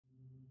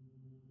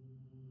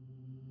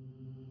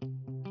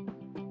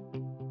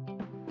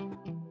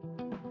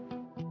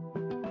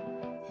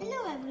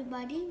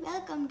everybody,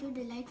 welcome to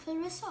Delightful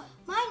Resort.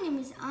 My name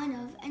is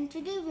Aanav and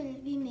today we'll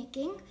be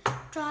making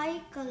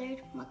TriColored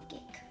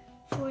Mugcake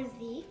for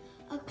the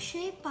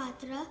Akshay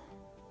Patra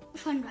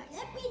fundraiser.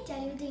 Let me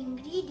tell you the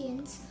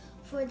ingredients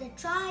for the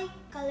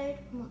TriColored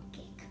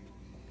Mugcake.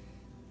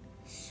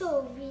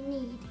 So we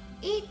need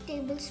 8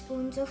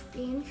 tablespoons of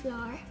plain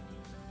flour,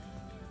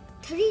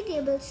 3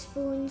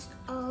 tablespoons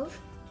of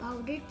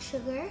powdered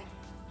sugar,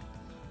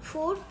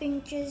 4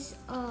 pinches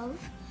of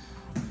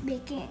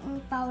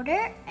baking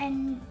powder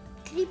and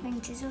 3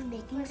 pinches of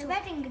baking soda. For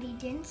wet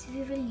ingredients,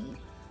 we will need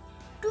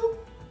 2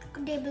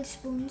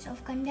 tablespoons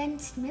of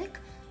condensed milk,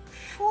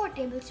 4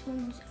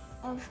 tablespoons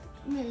of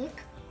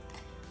milk,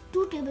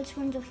 2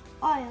 tablespoons of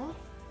oil,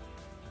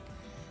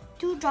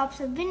 2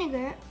 drops of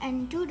vinegar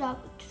and 2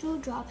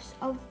 drops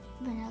of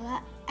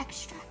vanilla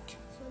extract.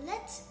 So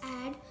let's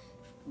add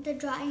the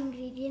dry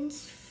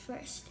ingredients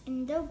first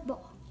in the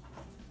bowl.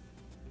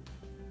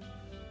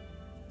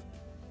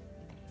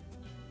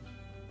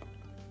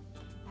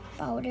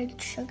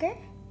 Powdered sugar,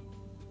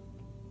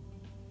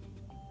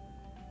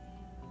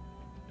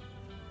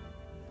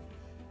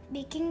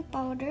 baking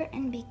powder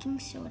and baking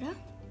soda.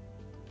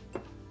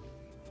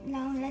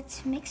 Now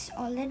let's mix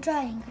all the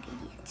dry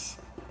ingredients.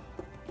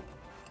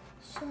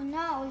 So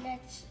now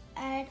let's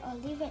add all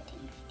the wet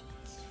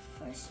ingredients.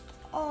 First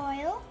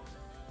oil,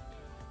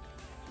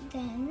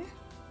 then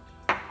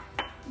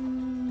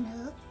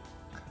milk.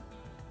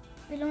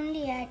 We'll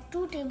only add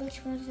 2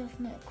 tablespoons of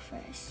milk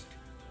first.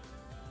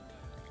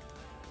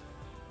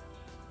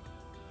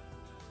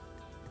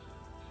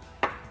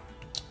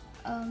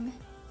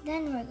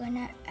 Then we're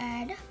gonna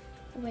add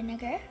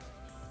vinegar,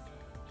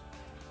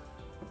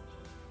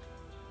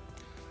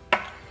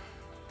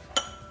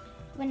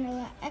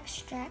 vanilla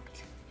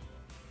extract,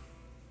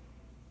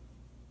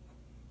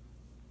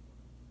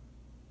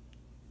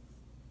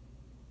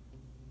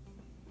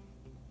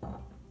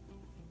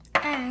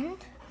 and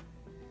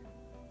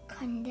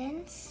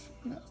condensed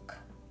milk.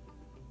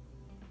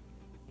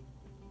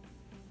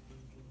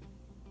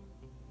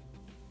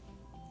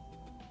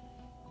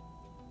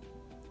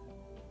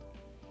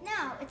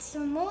 Now it's the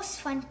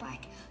most fun part,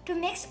 to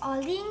mix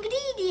all the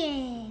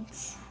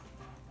ingredients.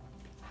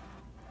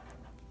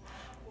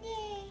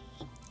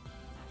 Yay!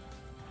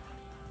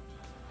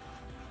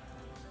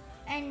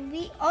 And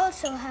we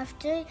also have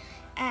to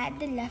add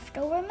the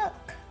leftover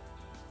milk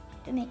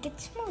to make it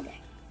smoother.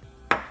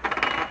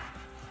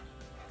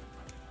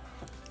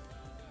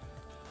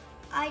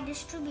 I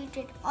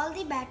distributed all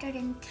the batter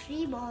in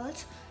 3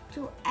 balls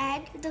to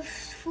add the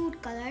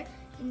food color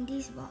in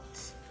these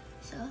balls.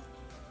 So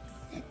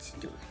let's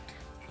do it.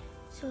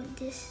 So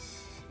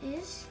this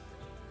is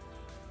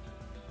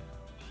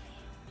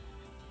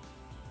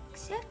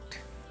it.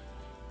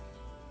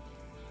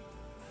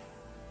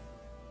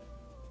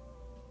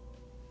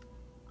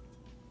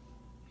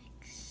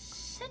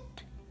 Mix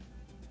it.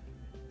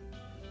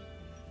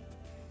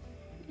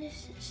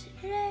 This is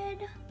red.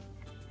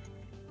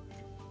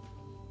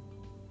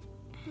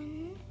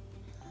 And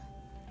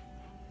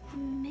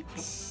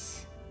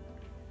mix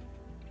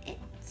it.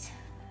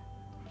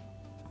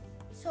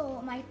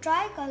 So my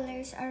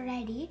TriColors are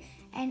ready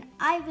and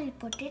I will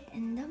put it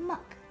in the mug.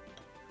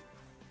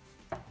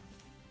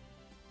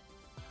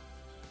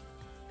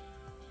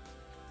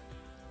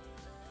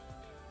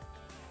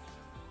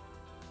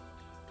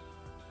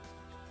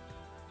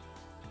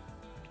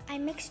 I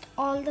mixed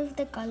all of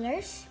the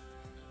colors.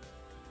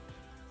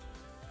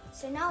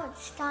 So now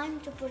it's time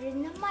to put it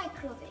in the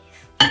microwave.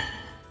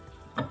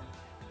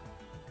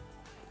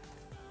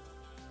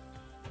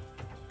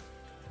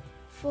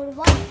 For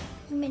 1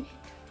 minute.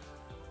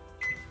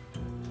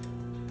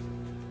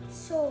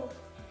 So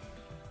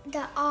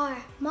our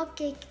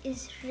mugcake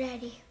is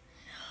ready.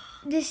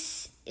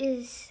 This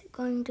is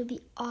going to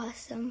be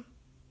awesome.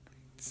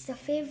 It's the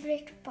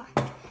favorite part.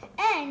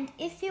 And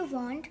if you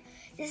want,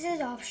 this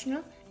is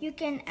optional, you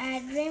can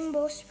add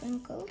rainbow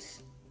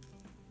sprinkles.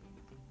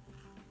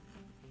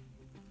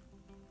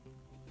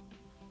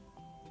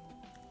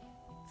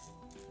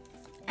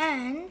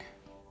 And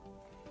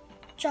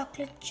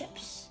chocolate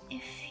chips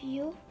if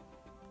you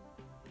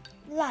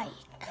like.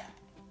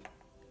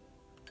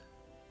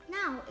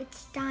 Now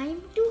it's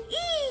time to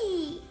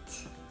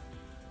eat!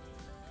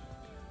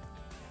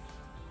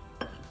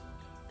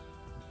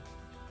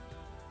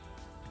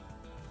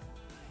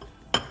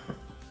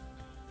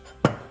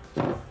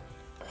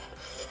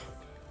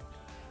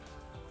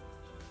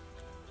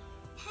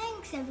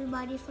 Thanks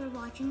everybody for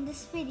watching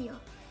this video.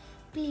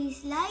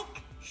 Please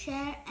like,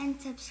 share and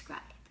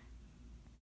subscribe.